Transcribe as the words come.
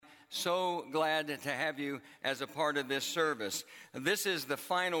So glad to have you as a part of this service. This is the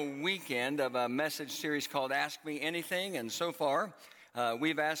final weekend of a message series called Ask Me Anything, and so far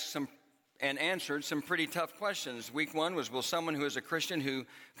we've asked and answered some pretty tough questions. Week 1 was, will someone who is a Christian who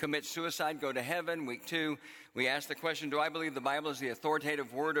commits suicide go to heaven? Week 2, we asked the question, do I believe the Bible is the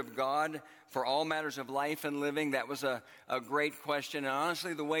authoritative word of God for all matters of life and living? That was a great question. And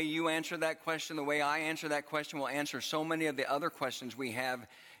honestly, the way you answer that question, the way I answer that question will answer so many of the other questions we have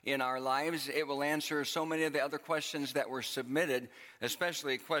in our lives. It will answer so many of the other questions that were submitted,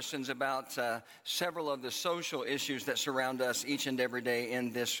 especially questions about several of the social issues that surround us each and every day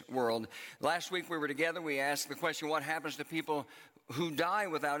in this world. Last week we were together, we asked the question, what happens to people who die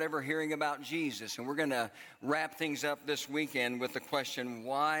without ever hearing about Jesus? And we're going to wrap things up this weekend with the question,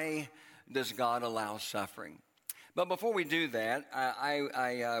 why does God allow suffering? But before we do that,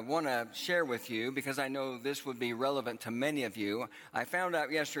 I want to share with you, because I know this would be relevant to many of you. I found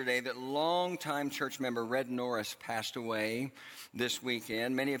out yesterday that longtime church member Red Norris passed away this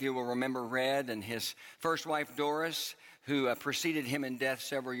weekend. Many of you will remember Red and his first wife Doris, who preceded him in death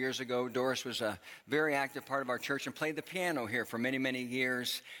several years ago. Doris was a very active part of our church and played the piano here for many, many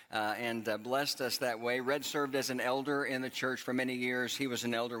years and blessed us that way. Red served as an elder in the church for many years. He was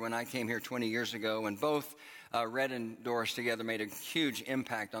an elder when I came here 20 years ago, and both Red and Doris together made a huge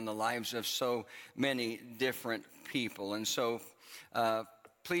impact on the lives of so many different people. And so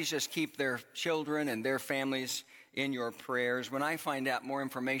please just keep their children and their families in your prayers. When I find out more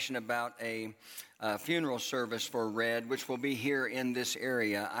information about a funeral service for Red, which will be here in this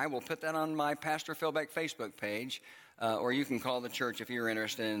area, I will put that on my Pastor Phil Beck Facebook page, or you can call the church if you're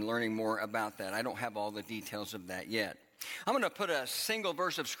interested in learning more about that. I don't have all the details of that yet. I'm going to put a single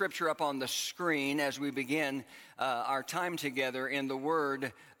verse of Scripture up on the screen as we begin our time together in the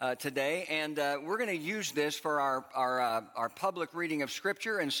Word today, and we're going to use this for our public reading of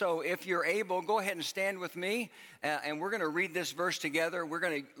Scripture. And so if you're able, go ahead and stand with me, and we're going to read this verse together. We're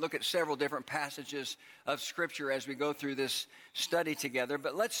going to look at several different passages of Scripture as we go through this study together.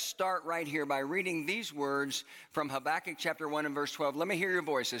 But let's start right here by reading these words from Habakkuk chapter 1 and verse 12. Let me hear your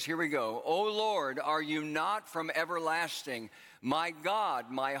voices. Here we go. O Lord, are you not from everlasting? My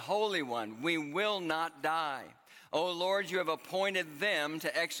God, my Holy One, we will not die. O Lord, you have appointed them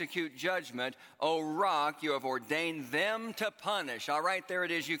to execute judgment. O Rock, you have ordained them to punish. All right, there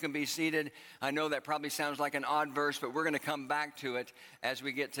it is. You can be seated. I know that probably sounds like an odd verse, but we're going to come back to it as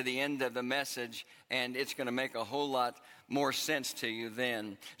we get to the end of the message, and it's going to make a whole lot more sense to you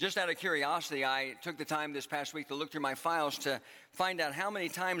then. Just out of curiosity, I took the time this past week to look through my files to find out how many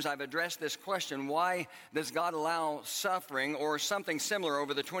times I've addressed this question, why does God allow suffering, or something similar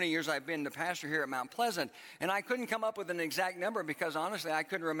over the 20 years I've been the pastor here at Mount Pleasant. And I couldn't come up with an exact number because honestly I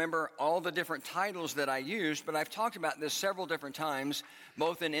couldn't remember all the different titles that I used, but I've talked about this several different times,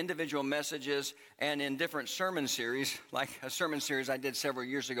 both in individual messages and in different sermon series, like a sermon series I did several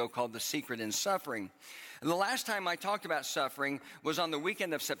years ago called The Secret in Suffering. And the last time I talked about suffering was on the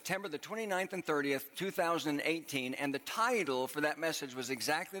weekend of September the 29th and 30th, 2018, and the title for that message was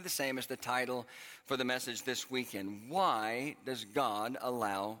exactly the same as the title for the message this weekend. Why does God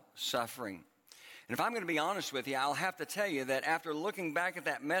allow suffering? And if I'm going to be honest with you, I'll have to tell you that after looking back at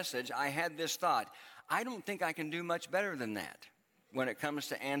that message, I had this thought, I don't think I can do much better than that when it comes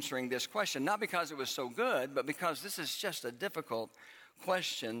to answering this question. Not because it was so good, but because this is just a difficult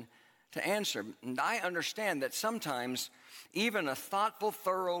question to answer. And I understand that sometimes even a thoughtful,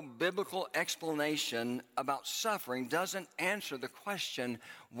 thorough biblical explanation about suffering doesn't answer the question,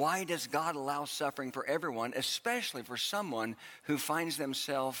 why does God allow suffering for everyone, especially for someone who finds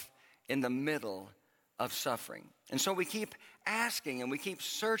themselves in the middle of suffering? And so we keep asking and we keep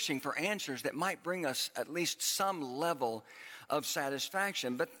searching for answers that might bring us at least some level of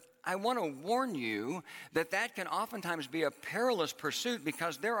satisfaction. But I want to warn you that that can oftentimes be a perilous pursuit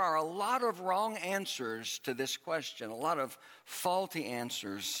because there are a lot of wrong answers to this question, a lot of faulty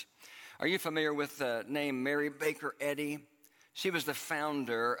answers. Are you familiar with the name Mary Baker Eddy? She was the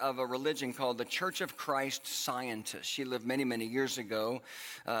founder of a religion called the Church of Christ Scientists. She lived many, many years ago,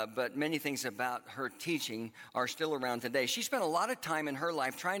 but many things about her teaching are still around today. She spent a lot of time in her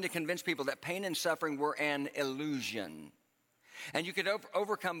life trying to convince people that pain and suffering were an illusion. And you could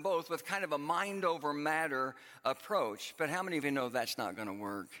overcome both with kind of a mind over matter approach. But how many of you know that's not going to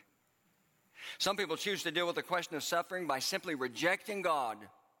work? Some people choose to deal with the question of suffering by simply rejecting God,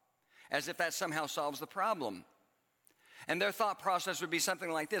 as if that somehow solves the problem. And their thought process would be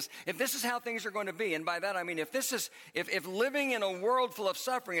something like this. If this is how things are going to be, and by that I mean if living in a world full of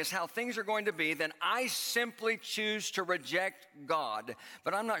suffering is how things are going to be, then I simply choose to reject God.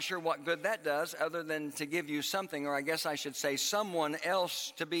 But I'm not sure what good that does other than to give you something, or I guess I should say someone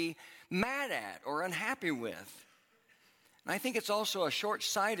else to be mad at or unhappy with. And I think it's also a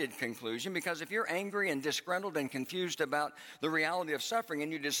short-sighted conclusion, because if you're angry and disgruntled and confused about the reality of suffering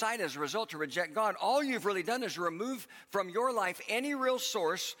and you decide as a result to reject God, all you've really done is remove from your life any real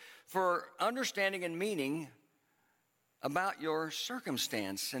source for understanding and meaning about your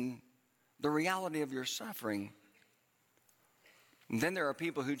circumstance and the reality of your suffering. And then there are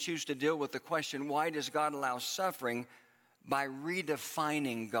people who choose to deal with the question, why does God allow suffering, by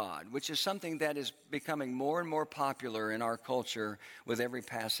redefining God, which is something that is becoming more and more popular in our culture with every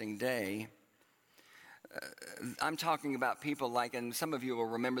passing day. I'm talking about people like, and some of you will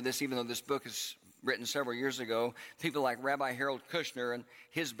remember this, even though this book is written several years ago, people like Rabbi Harold Kushner and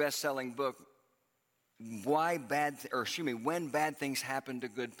his best-selling book, When Bad Things Happen to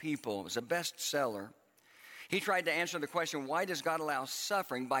Good People. It was a bestseller. He tried to answer the question, why does God allow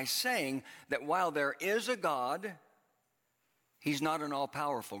suffering, by saying that while there is a God, He's not an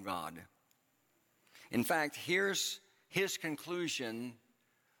all-powerful God. In fact, here's his conclusion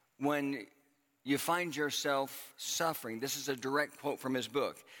when you find yourself suffering. This is a direct quote from his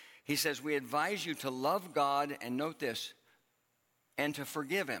book. He says, we advise you to love God, and note this, and to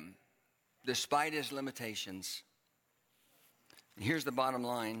forgive Him despite His limitations. Here's the bottom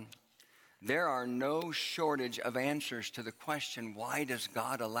line. There are no shortage of answers to the question, why does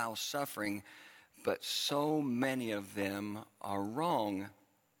God allow suffering? But so many of them are wrong.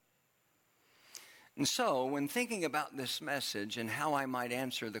 And so, when thinking about this message and how I might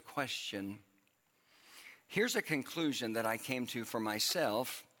answer the question, here's a conclusion that I came to for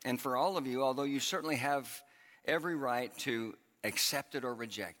myself and for all of you, although you certainly have every right to accept it or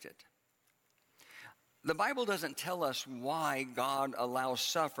reject it. The Bible doesn't tell us why God allows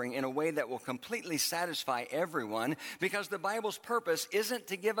suffering in a way that will completely satisfy everyone, because the Bible's purpose isn't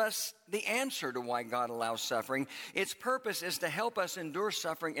to give us the answer to why God allows suffering. Its purpose is to help us endure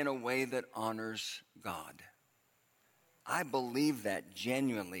suffering in a way that honors God. I believe that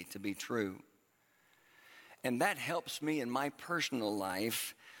genuinely to be true. And that helps me in my personal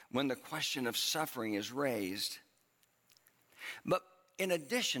life when the question of suffering is raised. But in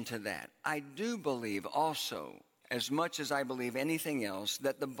addition to that, I do believe also, as much as I believe anything else,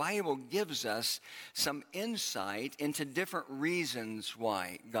 that the Bible gives us some insight into different reasons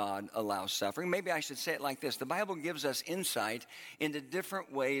why God allows suffering. Maybe I should say it like this. The Bible gives us insight into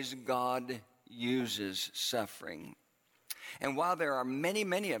different ways God uses suffering. And while there are many,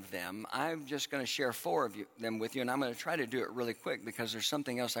 many of them, I'm just going to share four of them with you, and I'm going to try to do it really quick because there's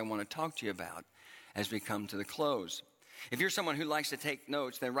something else I want to talk to you about as we come to the close. If you're someone who likes to take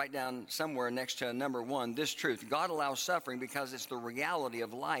notes, then write down somewhere next to number one this truth. God allows suffering because it's the reality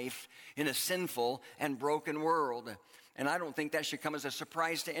of life in a sinful and broken world. And I don't think that should come as a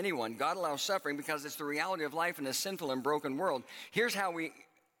surprise to anyone. God allows suffering because it's the reality of life in a sinful and broken world. Here's how we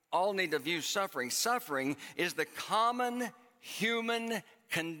all need to view suffering. Suffering is the common human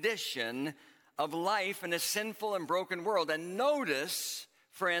condition of life in a sinful and broken world. And notice,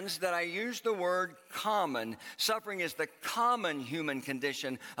 friends, that I use the word common. Suffering is the common human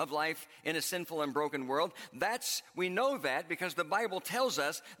condition of life in a sinful and broken world. We know that because the Bible tells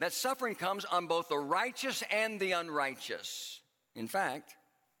us that suffering comes on both the righteous and the unrighteous. In fact,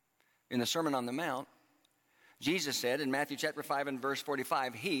 in the Sermon on the Mount, Jesus said in Matthew chapter 5 and verse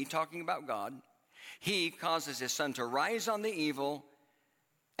 45, He, talking about God, He causes His sun to rise on the evil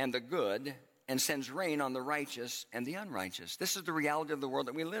and the good, and sends rain on the righteous and the unrighteous. This is the reality of the world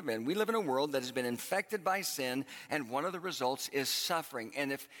that we live in. We live in a world that has been infected by sin, and one of the results is suffering.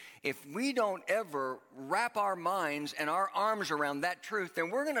 And if we don't ever wrap our minds and our arms around that truth, then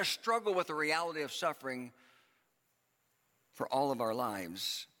we're going to struggle with the reality of suffering for all of our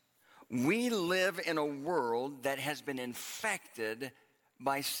lives. We live in a world that has been infected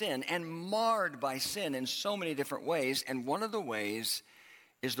by sin and marred by sin in so many different ways, and one of the ways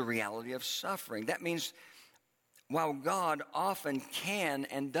is the reality of suffering. That means while God often can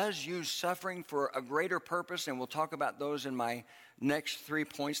and does use suffering for a greater purpose, and we'll talk about those in my next 3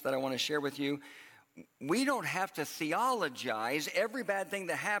 points that I want to share with you, we don't have to theologize every bad thing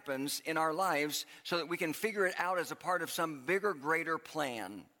that happens in our lives so that we can figure it out as a part of some bigger, greater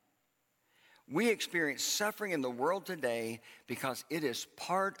plan. We experience suffering in the world today because it is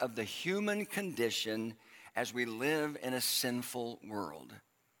part of the human condition as we live in a sinful world.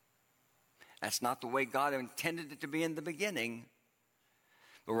 That's not the way God intended it to be in the beginning.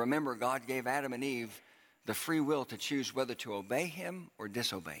 But remember, God gave Adam and Eve the free will to choose whether to obey him or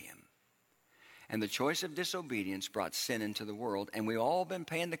disobey him. And the choice of disobedience brought sin into the world, and we've all been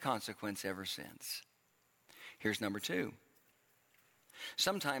paying the consequence ever since. Here's number 2.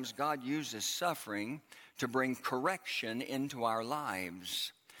 Sometimes God uses suffering to bring correction into our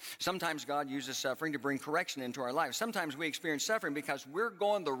lives. Sometimes God uses suffering to bring correction into our lives. Sometimes we experience suffering because we're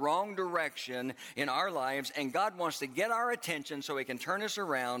going the wrong direction in our lives, and God wants to get our attention so he can turn us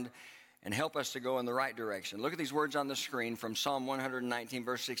around and help us to go in the right direction. Look at these words on the screen from Psalm 119,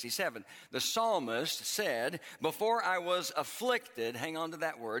 verse 67. The psalmist said, before I was afflicted, hang on to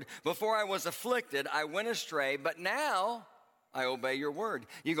that word, before I was afflicted, I went astray, but now I obey your word.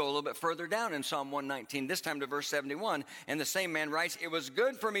 You go a little bit further down in Psalm 119, this time to verse 71, and the same man writes, it was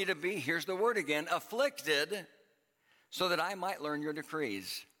good for me to be, here's the word again, afflicted, so that I might learn your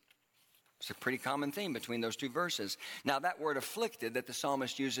decrees. It's a pretty common theme between those two verses. Now, that word afflicted that the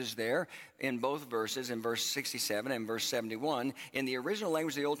psalmist uses there in both verses, in verse 67 and verse 71, in the original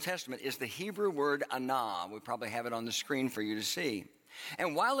language of the Old Testament is the Hebrew word anah. We probably have it on the screen for you to see.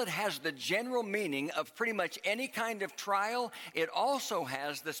 And while it has the general meaning of pretty much any kind of trial, it also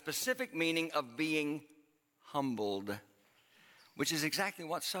has the specific meaning of being humbled, which is exactly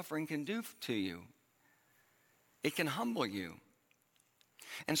what suffering can do to you. It can humble you.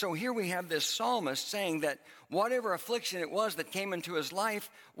 And so here we have this psalmist saying that whatever affliction it was that came into his life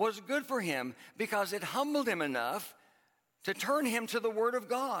was good for him because it humbled him enough to turn him to the Word of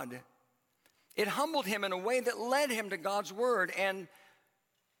God. It humbled him in a way that led him to God's Word and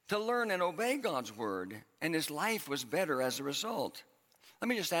to learn and obey God's Word. And his life was better as a result. Let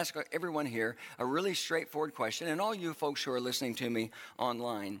me just ask everyone here a really straightforward question, and all you folks who are listening to me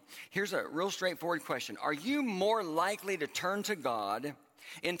online. Here's a real straightforward question. Are you more likely to turn to God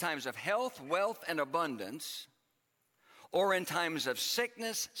in times of health, wealth, and abundance, or in times of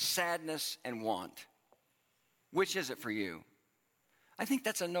sickness, sadness, and want? Which is it for you? I think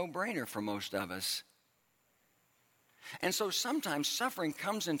that's a no-brainer for most of us. And so sometimes suffering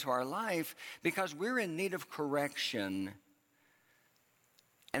comes into our life because we're in need of correction.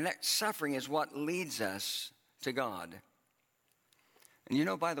 And that suffering is what leads us to God. And you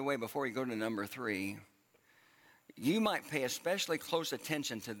know, by the way, before we go to number 3, you might pay especially close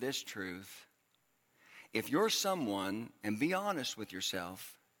attention to this truth. If you're someone, and be honest with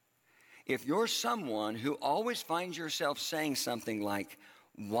yourself, if you're someone who always finds yourself saying something like,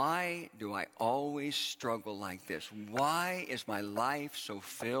 why do I always struggle like this? Why is my life so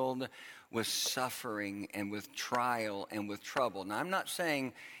filled with suffering and with trial and with trouble? Now, I'm not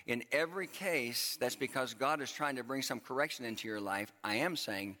saying in every case that's because God is trying to bring some correction into your life. I am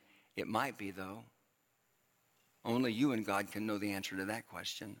saying it might be, though. Only you and God can know the answer to that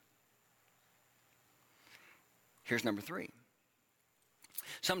question. Here's number 3.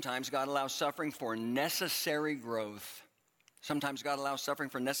 Sometimes God allows suffering for necessary growth. Sometimes God allows suffering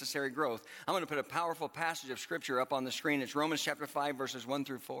for necessary growth. I'm going to put a powerful passage of Scripture up on the screen. It's Romans chapter 5, verses 1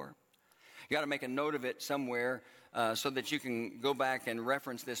 through 4. You got to make a note of it somewhere so that you can go back and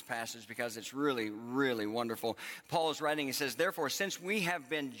reference this passage because it's really, really wonderful. Paul is writing, he says, therefore, since we have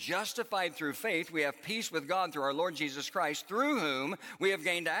been justified through faith, we have peace with God through our Lord Jesus Christ, through whom we have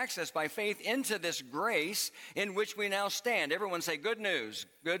gained access by faith into this grace in which we now stand. Everyone say, good news,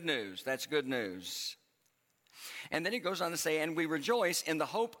 good news. That's good news. And then he goes on to say, and we rejoice in the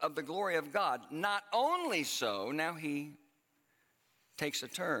hope of the glory of God. Not only so, now he takes a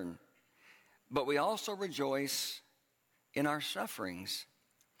turn, but we also rejoice in our sufferings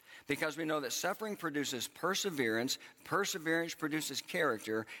because we know that suffering produces perseverance, perseverance produces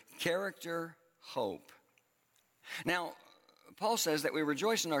character, character, hope. Now, Paul says that we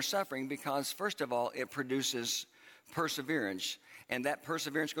rejoice in our suffering because, first of all, it produces perseverance. And that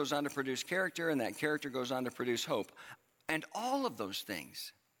perseverance goes on to produce character, and that character goes on to produce hope. And all of those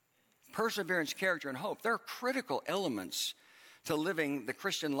things, perseverance, character, and hope, they're critical elements to living the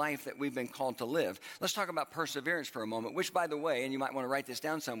Christian life that we've been called to live. Let's talk about perseverance for a moment, which, by the way, and you might want to write this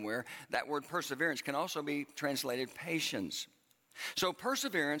down somewhere, that word perseverance can also be translated patience. So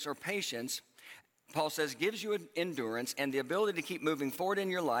perseverance or patience, Paul says, gives you endurance and the ability to keep moving forward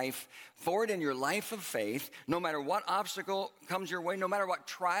in your life of faith, no matter what obstacle comes your way, no matter what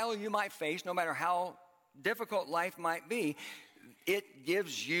trial you might face, no matter how difficult life might be. It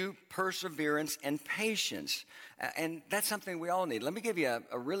gives you perseverance and patience. And that's something we all need. Let me give you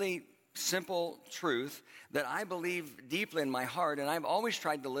a really simple truth that I believe deeply in my heart, and I've always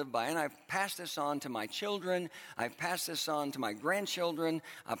tried to live by, and I've passed this on to my children, I've passed this on to my grandchildren,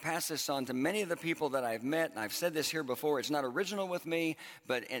 I've passed this on to many of the people that I've met, and I've said this here before. It's not original with me,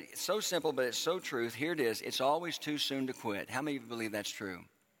 but it's so simple, but it's so true. Here it is. It's always too soon to quit. How many of you believe that's true?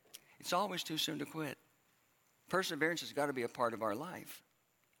 It's always too soon to quit. Perseverance has got to be a part of our life.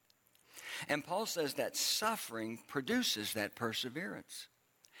 And Paul says that suffering produces that perseverance.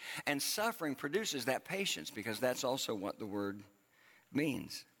 And suffering produces that patience, because that's also what the word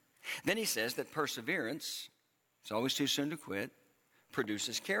means. Then he says that perseverance, it's always too soon to quit,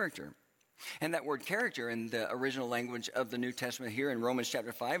 produces character. And that word character in the original language of the New Testament here in Romans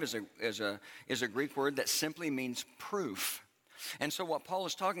chapter 5 is a Greek word that simply means proof. And so what Paul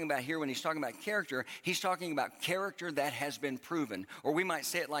is talking about here when he's talking about character, he's talking about character that has been proven. Or we might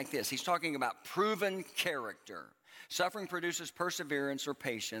say it like this. He's talking about proven character. Suffering produces perseverance or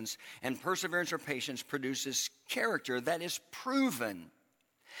patience, and perseverance or patience produces character that is proven.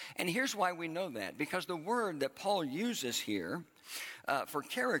 And here's why we know that. Because the word that Paul uses here for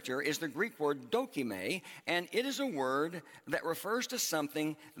character is the Greek word dokime, and it is a word that refers to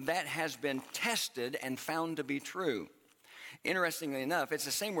something that has been tested and found to be true. Interestingly enough, it's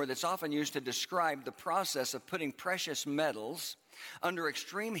the same word that's often used to describe the process of putting precious metals under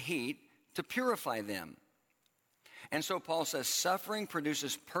extreme heat to purify them. And so Paul says suffering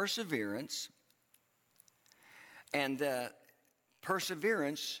produces perseverance, and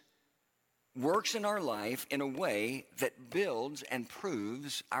perseverance works in our life in a way that builds and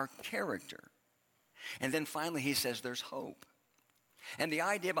proves our character. And then finally he says there's hope. And the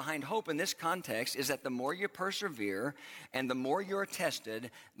idea behind hope in this context is that the more you persevere and the more you're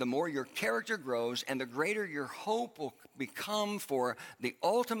tested, the more your character grows and the greater your hope will become for the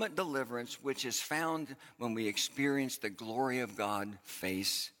ultimate deliverance, which is found when we experience the glory of God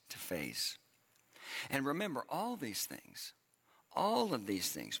face to face. And remember, all of these things,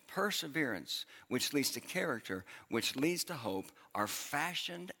 perseverance, which leads to character, which leads to hope, are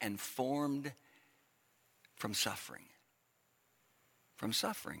fashioned and formed from suffering. From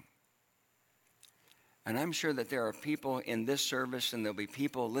suffering. And I'm sure that there are people in this service, and there'll be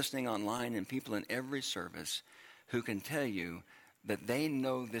people listening online and people in every service who can tell you that they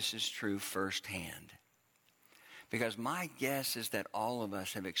know this is true firsthand. Because my guess is that all of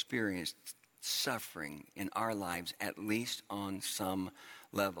us have experienced suffering in our lives, at least on some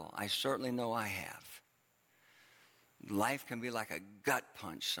level. I certainly know I have. Life can be like a gut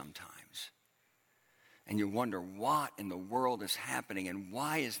punch sometimes. And you wonder what in the world is happening, and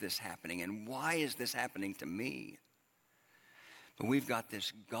why is this happening, and why is this happening to me? But we've got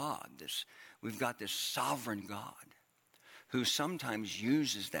this God, we've got this sovereign God who sometimes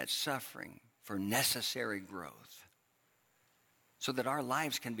uses that suffering for necessary growth so that our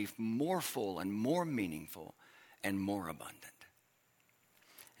lives can be more full and more meaningful and more abundant.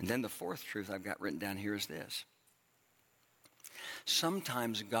 And then the fourth truth I've got written down here is this.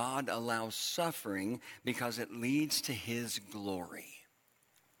 Sometimes God allows suffering because it leads to his glory.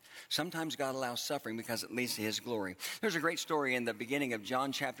 Sometimes God allows suffering because it leads to his glory. There's a great story in the beginning of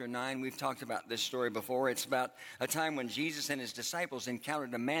John chapter 9. We've talked about this story before. It's about a time when Jesus and his disciples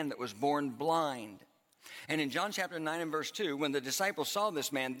encountered a man that was born blind. And in John chapter 9 and verse 2, when the disciples saw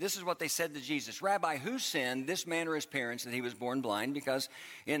this man, this is what they said to Jesus. Rabbi, who sinned, this man or his parents, that he was born blind? Because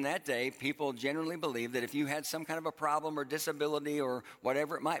in that day, people generally believed that if you had some kind of a problem or disability or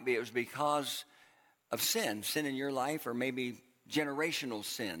whatever it might be, it was because of sin in your life, or maybe generational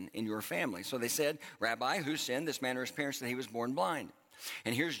sin in your family. So they said, Rabbi, who sinned, this man or his parents, that he was born blind?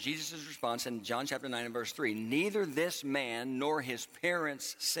 And here's Jesus' response in John chapter 9 and verse 3. Neither this man nor his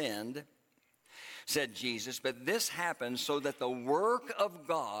parents sinned, said Jesus, but this happened so that the work of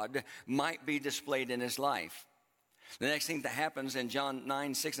God might be displayed in his life. The next thing that happens in John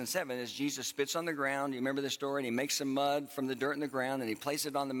 9, 6, and 7 is Jesus spits on the ground. You remember the story? And he makes some mud from the dirt in the ground, and he places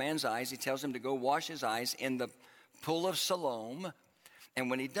it on the man's eyes. He tells him to go wash his eyes in the pool of Siloam. And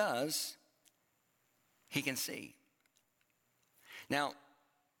when he does, he can see. Now,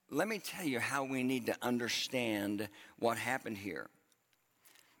 let me tell you how we need to understand what happened here.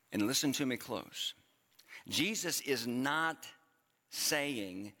 And listen to me close. Jesus is not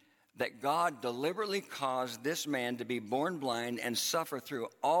saying that God deliberately caused this man to be born blind and suffer through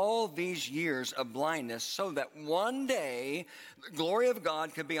all these years of blindness so that one day the glory of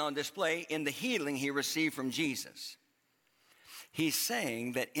God could be on display in the healing he received from Jesus. He's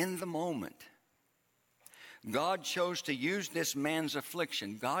saying that in the moment, God chose to use this man's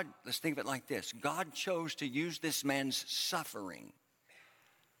affliction. Let's think of it like this. God chose to use this man's suffering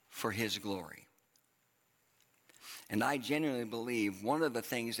for his glory. And I genuinely believe one of the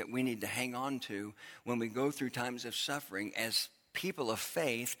things that we need to hang on to when we go through times of suffering as people of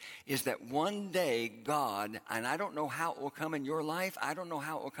faith is that one day God, and I don't know how it will come in your life, I don't know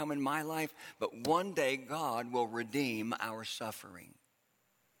how it will come in my life, but one day God will redeem our suffering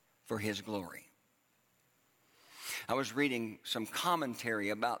for his glory. I was reading some commentary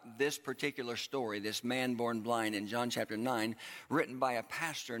about this particular story, this man born blind in John chapter 9, written by a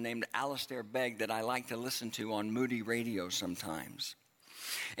pastor named Alistair Begg that I like to listen to on Moody Radio sometimes.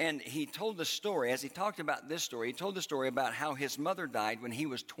 And he told the story, as he talked about this story, he told the story about how his mother died when he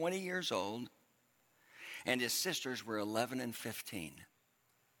was 20 years old and his sisters were 11 and 15.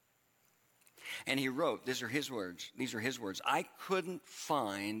 And he wrote, these are his words, I couldn't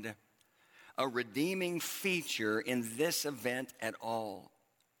find a redeeming feature in this event at all.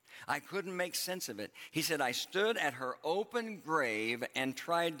 I couldn't make sense of it. He said, I stood at her open grave and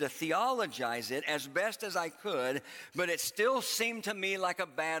tried to theologize it as best as I could, but it still seemed to me like a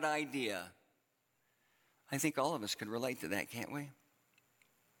bad idea. I think all of us could relate to that, can't we?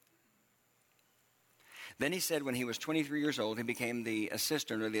 Then he said when he was 23 years old, he became the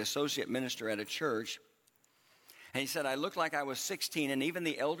assistant or the associate minister at a church. And he said, I looked like I was 16, and even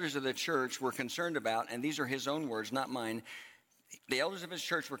the elders of the church were concerned about, and these are his own words, not mine, the elders of his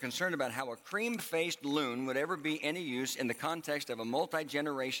church were concerned about how a cream-faced loon would ever be any use in the context of a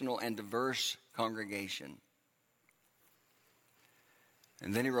multi-generational and diverse congregation.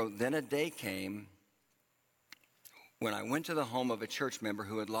 And then he wrote, then a day came when I went to the home of a church member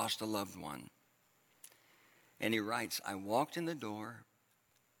who had lost a loved one. And he writes, I walked in the door,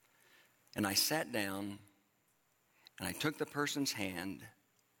 and I sat down, and I took the person's hand,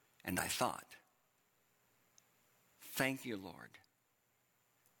 and I thought, thank you, Lord,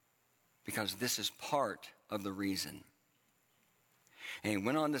 because this is part of the reason. And he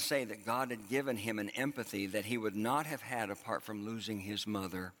went on to say that God had given him an empathy that he would not have had apart from losing his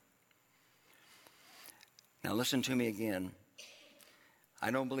mother. Now listen to me again. I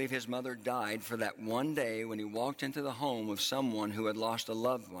don't believe his mother died for that one day when he walked into the home of someone who had lost a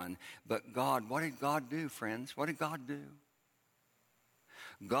loved one. But God, what did God do, friends? What did God do?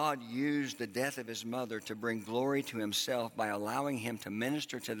 God used the death of his mother to bring glory to himself by allowing him to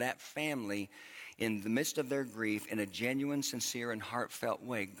minister to that family in the midst of their grief in a genuine, sincere, and heartfelt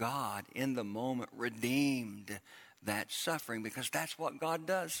way. God, in the moment, redeemed that suffering because that's what God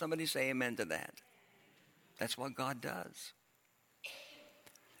does. Somebody say amen to that. That's what God does.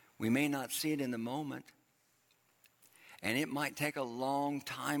 We may not see it in the moment, and it might take a long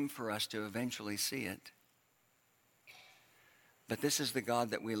time for us to eventually see it. But this is the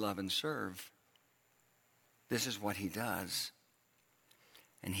God that we love and serve. This is what he does.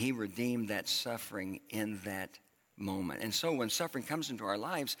 And he redeemed that suffering in that moment. And so when suffering comes into our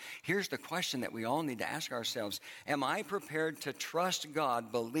lives, here's the question that we all need to ask ourselves. Am I prepared to trust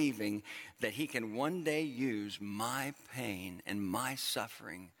God, believing that he can one day use my pain and my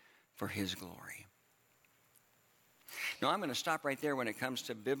suffering for his glory? Now, I'm going to stop right there when it comes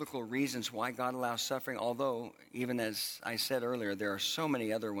to biblical reasons why God allows suffering, although, even as I said earlier, there are so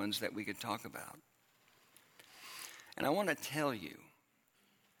many other ones that we could talk about. And I want to tell you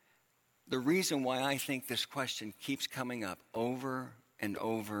the reason why I think this question keeps coming up over and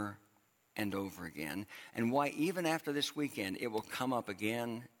over and over again, and why even after this weekend it will come up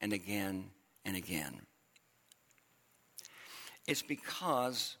again and again and again. It's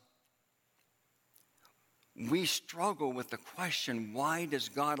because we struggle with the question, why does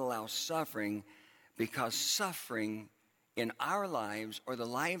God allow suffering? Because suffering in our lives or the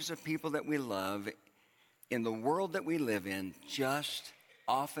lives of people that we love in the world that we live in just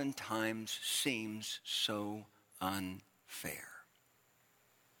oftentimes seems so unfair.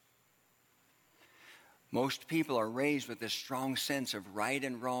 Most people are raised with this strong sense of right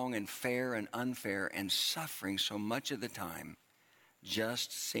and wrong and fair and unfair, and suffering so much of the time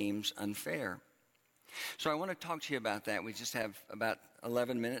just seems unfair. So I want to talk to you about that. We just have about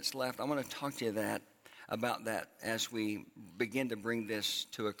 11 minutes left. I want to talk to you about that as we begin to bring this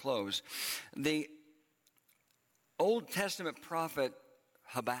to a close. The Old Testament prophet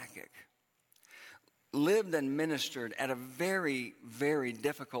Habakkuk lived and ministered at a very, very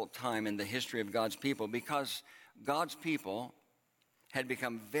difficult time in the history of God's people because God's people had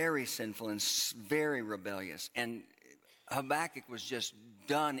become very sinful and very rebellious. And Habakkuk was just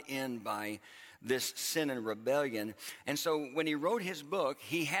done in by this sin and rebellion. And so when he wrote his book,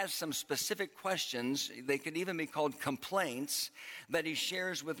 he has some specific questions. They could even be called complaints that he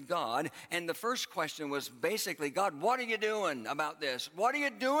shares with God. And the first question was basically, God, what are you doing about this? What are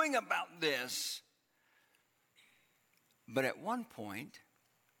you doing about this? But at one point,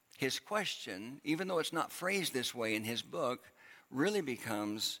 his question, even though it's not phrased this way in his book, really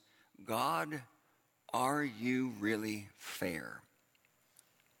becomes, God, are you really fair?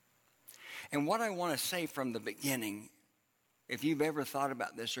 And what I want to say from the beginning, if you've ever thought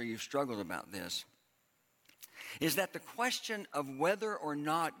about this or you've struggled about this, is that the question of whether or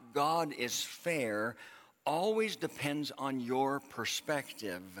not God is fair always depends on your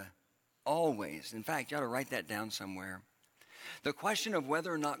perspective. Always. In fact, you ought to write that down somewhere. The question of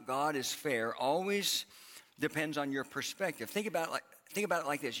whether or not God is fair always depends on your perspective. Think about it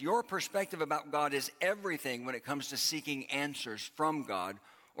like this. Your perspective about God is everything when it comes to seeking answers from God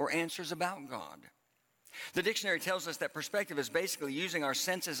or answers about God. The dictionary tells us that perspective is basically using our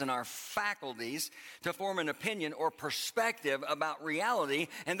senses and our faculties to form an opinion or perspective about reality,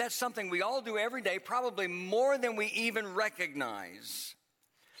 and that's something we all do every day, probably more than we even recognize.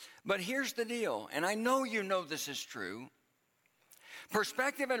 But here's the deal, and I know you know this is true.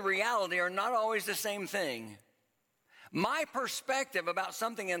 Perspective and reality are not always the same thing. My perspective about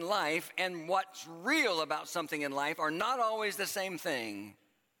something in life and what's real about something in life are not always the same thing.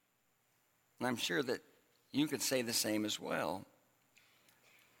 And I'm sure that you could say the same as well.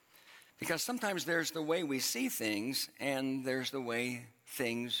 Because sometimes there's the way we see things and there's the way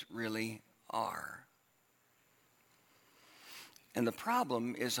things really are. And the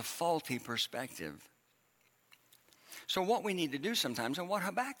problem is a faulty perspective. So what we need to do sometimes, and what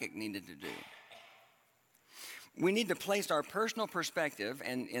Habakkuk needed to do, we need to place our personal perspective,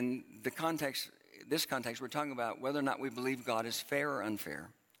 and in this context, we're talking about whether or not we believe God is fair or unfair.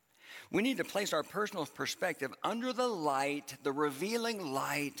 We need to place our personal perspective under the light, the revealing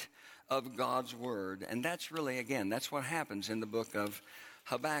light of God's word. And that's really, again, that's what happens in the book of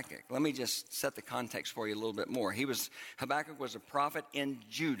Habakkuk. Let me just set the context for you a little bit more. Habakkuk was a prophet in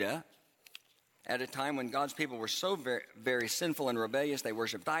Judah at a time when God's people were so very, very sinful and rebellious. They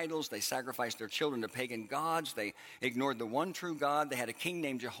worshiped idols. They sacrificed their children to pagan gods. They ignored the one true God. They had a king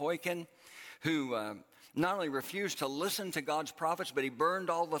named Jehoiakim who not only refused to listen to God's prophets, but he burned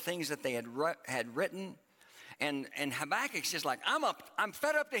all the things that they had written. And Habakkuk's just like, I'm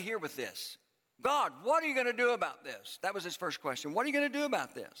fed up to here with this. God, what are you going to do about this? That was his first question. What are you going to do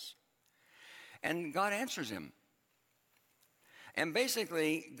about this? And God answers him. And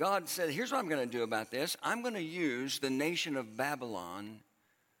basically, God said, here's what I'm going to do about this. I'm going to use the nation of Babylon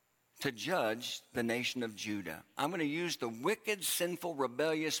to judge the nation of Judah. I'm going to use the wicked, sinful,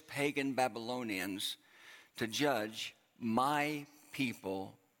 rebellious, pagan Babylonians to judge my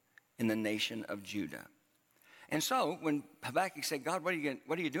people in the nation of Judah. And so when Habakkuk said, God, what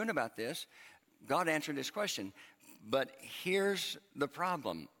are you doing about this? God answered his question. But here's the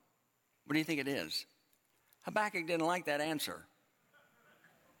problem. What do you think it is? Habakkuk didn't like that answer.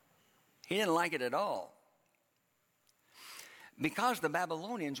 He didn't like it at all. Because the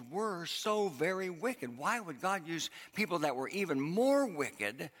Babylonians were so very wicked. Why would God use people that were even more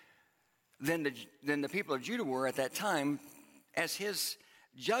wicked than the people of Judah were at that time as his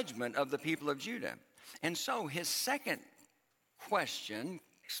judgment of the people of Judah? And so his second question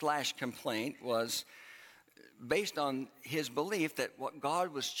 / complaint was based on his belief that what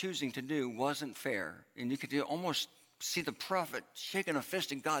God was choosing to do wasn't fair. And you could almost see the prophet shaking a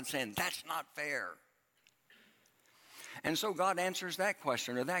fist at God saying, that's not fair. And so God answers that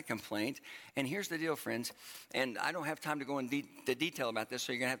question or that complaint. And here's the deal, friends. And I don't have time to go into detail about this,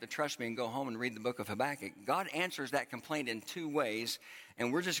 so you're going to have to trust me and go home and read the book of Habakkuk. God answers that complaint in two ways.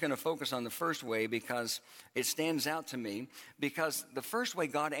 And we're just going to focus on the first way because it stands out to me. Because the first way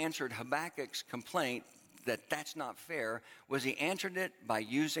God answered Habakkuk's complaint that that's not fair was he answered it by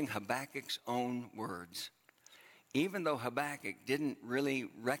using Habakkuk's own words. Even though Habakkuk didn't really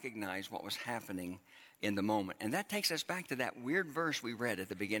recognize what was happening in the moment. And that takes us back to that weird verse we read at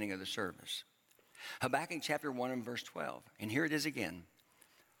the beginning of the service. Habakkuk chapter 1 and verse 12. And here it is again.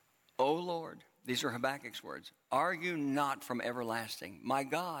 O Lord, these are Habakkuk's words, are you not from everlasting? My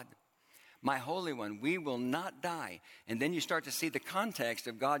God, my Holy One, we will not die. And then you start to see the context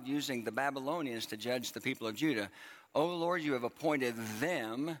of God using the Babylonians to judge the people of Judah. O Lord, you have appointed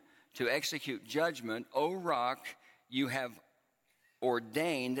them to execute judgment. O rock, you have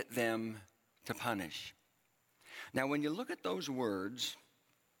ordained them to punish. Now, when you look at those words,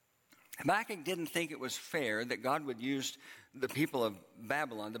 Habakkuk didn't think it was fair that God would use the people of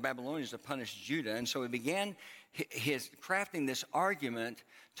Babylon, the Babylonians, to punish Judah. And so he began his crafting this argument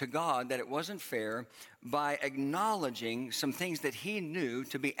to God that it wasn't fair by acknowledging some things that he knew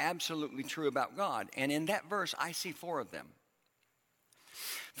to be absolutely true about God. And in that verse, I see four of them.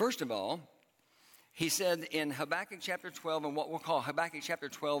 First of all, he said in Habakkuk chapter 12, and what we'll call Habakkuk chapter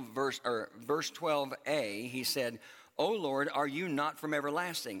 12, verse 12a, he said, O Lord, are you not from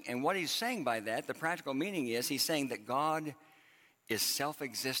everlasting? And what he's saying by that, the practical meaning is, he's saying that God is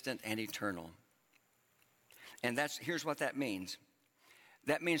self-existent and eternal. And here's what that means.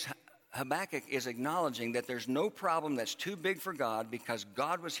 That means Habakkuk is acknowledging that there's no problem that's too big for God because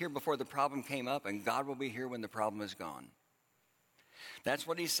God was here before the problem came up and God will be here when the problem is gone. That's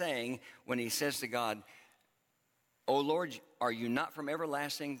what he's saying when he says to God, O Lord, are you not from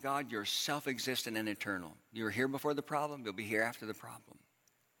everlasting? God, you're self-existent and eternal. You were here before the problem. You'll be here after the problem.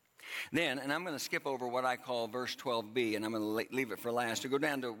 Then, and I'm going to skip over what I call verse 12b, and I'm going to leave it for last, to go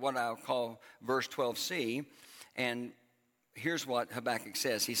down to what I'll call verse 12c. And here's what Habakkuk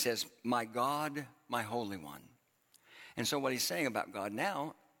says. He says, my God, my Holy One. And so what he's saying about God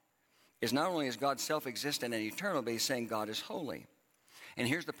now is not only is God self-existent and eternal, but he's saying God is holy. And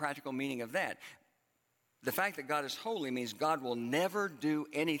here's the practical meaning of that. The fact that God is holy means God will never do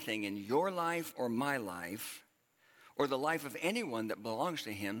anything in your life or my life or the life of anyone that belongs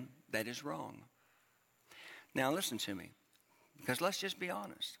to him that is wrong. Now listen to me, because let's just be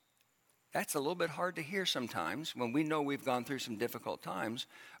honest. That's a little bit hard to hear sometimes when we know we've gone through some difficult times,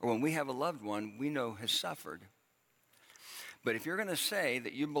 or when we have a loved one we know has suffered. But if you're going to say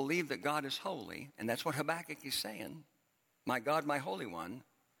that you believe that God is holy, and that's what Habakkuk is saying, my God, my Holy One,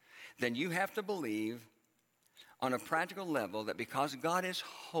 then you have to believe on a practical level that because God is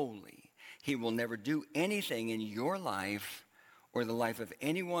holy, he will never do anything in your life or the life of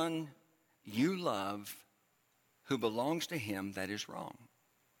anyone you love who belongs to him that is wrong.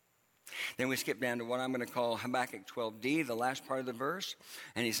 Then we skip down to what I'm going to call Habakkuk 12d, the last part of the verse.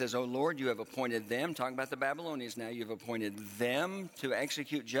 And he says, O Lord, you have appointed them, talking about the Babylonians now, you've appointed them to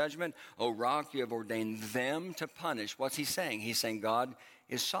execute judgment. O rock, you have ordained them to punish. What's he saying? He's saying God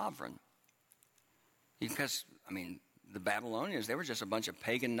is sovereign. Because, the Babylonians, they were just a bunch of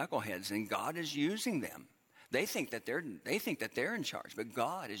pagan knuckleheads, and God is using them. They think that they're in charge, but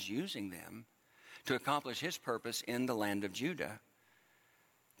God is using them to accomplish his purpose in the land of Judah,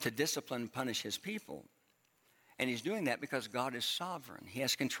 to discipline and punish his people. And he's doing that because God is sovereign. He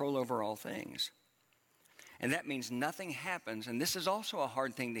has control over all things. And that means nothing happens, and this is also a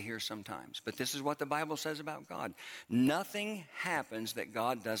hard thing to hear sometimes, but this is what the Bible says about God. Nothing happens that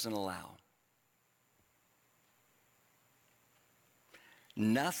God doesn't allow.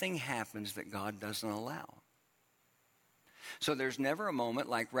 Nothing happens that God doesn't allow. So there's never a moment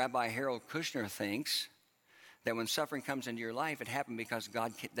like Rabbi Harold Kushner thinks that when suffering comes into your life, it happened because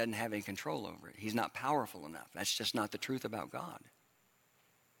God doesn't have any control over it. He's not powerful enough. That's just not the truth about God.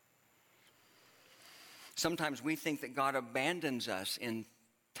 Sometimes we think that God abandons us in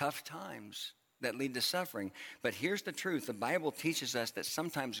tough times that lead to suffering. But here's the truth. The Bible teaches us that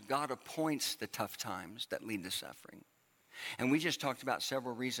sometimes God appoints the tough times that lead to suffering. And we just talked about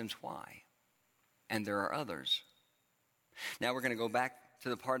several reasons why. And there are others. Now we're going to go back to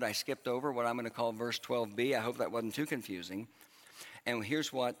the part I skipped over, what I'm going to call verse 12b. I hope that wasn't too confusing. And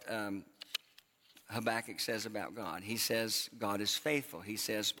here's what Habakkuk says about God. He says, God is faithful. He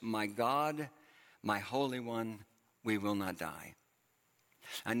says, my God, my Holy One, we will not die.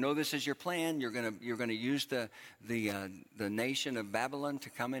 I know this is your plan. You're going to use the nation of Babylon to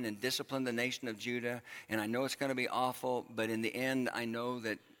come in and discipline the nation of Judah. And I know it's going to be awful, but in the end, I know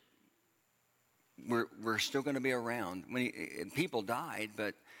that we're still going to be around. People died,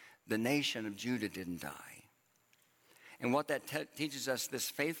 but the nation of Judah didn't die. And what that teaches us, this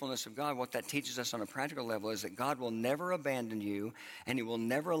faithfulness of God, what that teaches us on a practical level is that God will never abandon you, and he will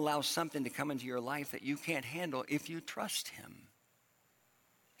never allow something to come into your life that you can't handle if you trust him.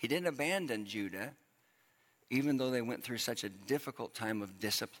 He didn't abandon Judah, even though they went through such a difficult time of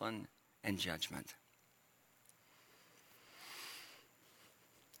discipline and judgment.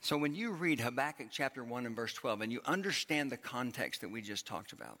 So when you read Habakkuk chapter 1 and verse 12, and you understand the context that we just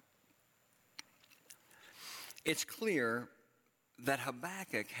talked about, it's clear that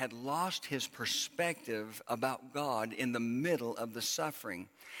Habakkuk had lost his perspective about God in the middle of the suffering.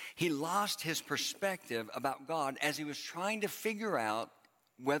 He lost his perspective about God as he was trying to figure out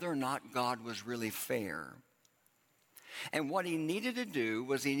whether or not God was really fair. And what he needed to do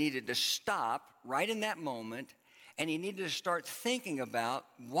was he needed to stop right in that moment, and he needed to start thinking about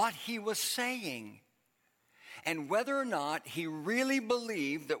what he was saying and whether or not he really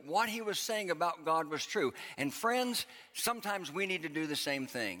believed that what he was saying about God was true. And friends, sometimes we need to do the same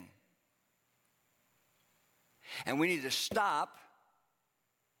thing. And we need to stop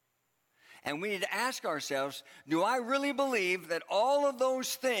and we need to ask ourselves, do I really believe that all of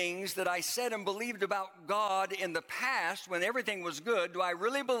those things that I said and believed about God in the past when everything was good, do I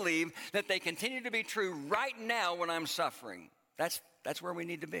really believe that they continue to be true right now when I'm suffering? That's where we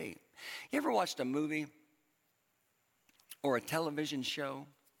need to be. You ever watched a movie or a television show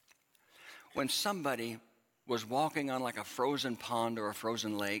when somebody was walking on like a frozen pond or a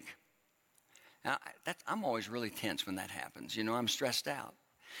frozen lake? Now, I'm always really tense when that happens. I'm stressed out.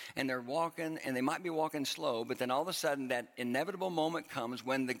 And they're walking, and they might be walking slow, but then all of a sudden that inevitable moment comes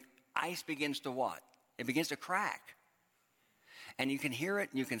when the ice begins to what? It begins to crack. And you can hear it,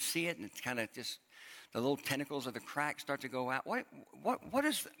 and you can see it, and it's kind of just the little tentacles of the crack start to go out. What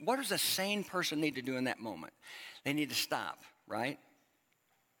does a sane person need to do in that moment? They need to stop, right?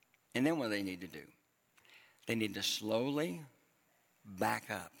 And then what do they need to do? They need to slowly back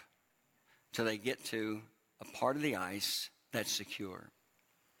up till they get to a part of the ice that's secure.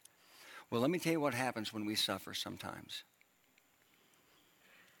 Well, let me tell you what happens when we suffer sometimes.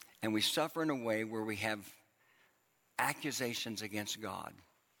 And we suffer in a way where we have accusations against God.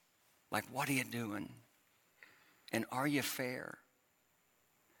 Like, what are you doing? And are you fair?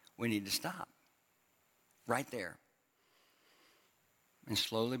 We need to stop right there and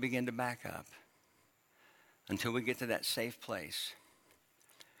slowly begin to back up until we get to that safe place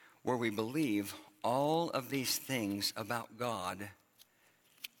where we believe all of these things about God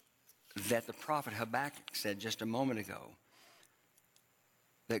that the prophet Habakkuk said just a moment ago,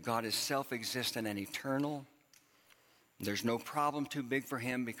 that God is self-existent and eternal. There's no problem too big for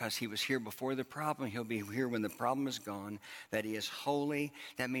him because he was here before the problem. He'll be here when the problem is gone. That he is holy.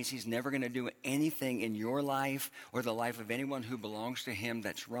 That means he's never going to do anything in your life or the life of anyone who belongs to him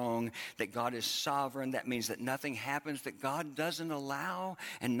that's wrong. That God is sovereign. That means that nothing happens that God doesn't allow.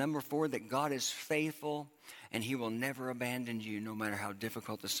 And number 4, that God is faithful and he will never abandon you no matter how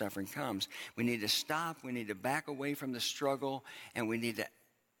difficult the suffering comes. We need to stop. We need to back away from the struggle, and we need to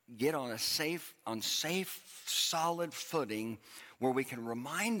get on safe, solid footing where we can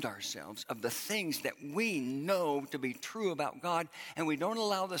remind ourselves of the things that we know to be true about God, and we don't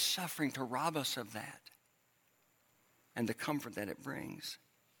allow the suffering to rob us of that and the comfort that it brings.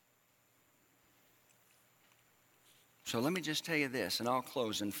 So let me just tell you this, and I'll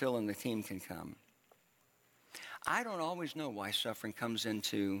close, and Phil and the team can come. I don't always know why suffering comes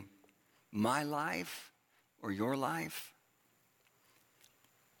into my life or your life.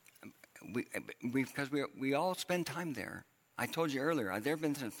 Because we all spend time there. I told you earlier, there have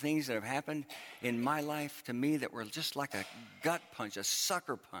been some things that have happened in my life to me that were just like a gut punch, a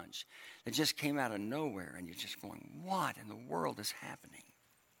sucker punch that just came out of nowhere, and you're just going, what in the world is happening?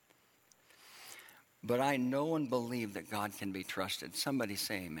 But I know and believe that God can be trusted. Somebody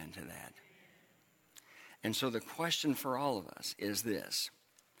say amen to that. And so the question for all of us is this: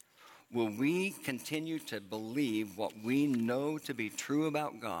 will we continue to believe what we know to be true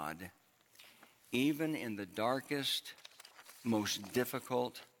about God, even in the darkest, most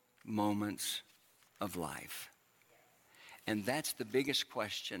difficult moments of life? And that's the biggest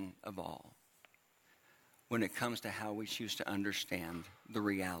question of all when it comes to how we choose to understand the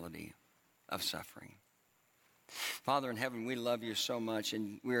reality of suffering. Father in heaven, we love you so much,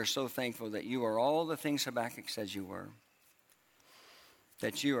 and we are so thankful that you are all the things Habakkuk says you were.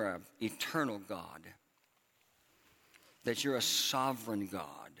 That you are an eternal God. That you're a sovereign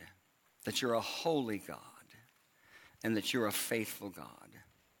God. That you're a holy God. And that you're a faithful God.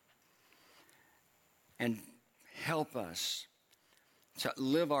 And help us to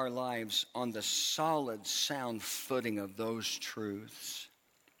live our lives on the solid, sound footing of those truths,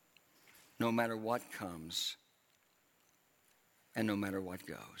 no matter what comes and no matter what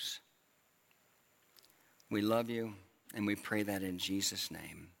goes. We love you, and we pray that in Jesus'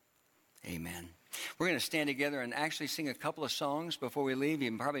 name. Amen. We're going to stand together and actually sing a couple of songs before we leave.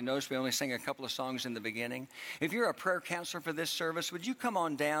 You probably noticed we only sing a couple of songs in the beginning. If you're a prayer counselor for this service, would you come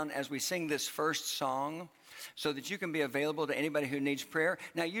on down as we sing this first song so that you can be available to anybody who needs prayer?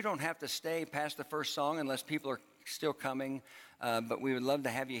 Now, you don't have to stay past the first song unless people are still coming, but we would love to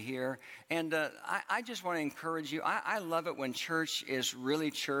have you here. And I just want to encourage you. I love it when church is really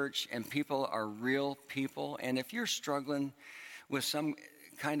church and people are real people. And if you're struggling with some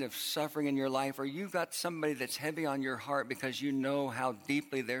kind of suffering in your life, or you've got somebody that's heavy on your heart because you know how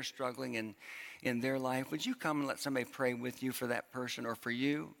deeply they're struggling in their life, would you come and let somebody pray with you for that person or for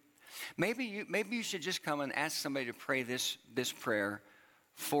you? Maybe you should just come and ask somebody to pray this prayer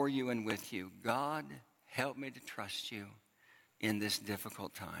for you and with you. God, help me to trust you in this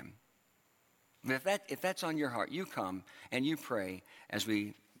difficult time. If that's on your heart, you come and you pray as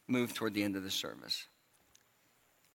we move toward the end of the service.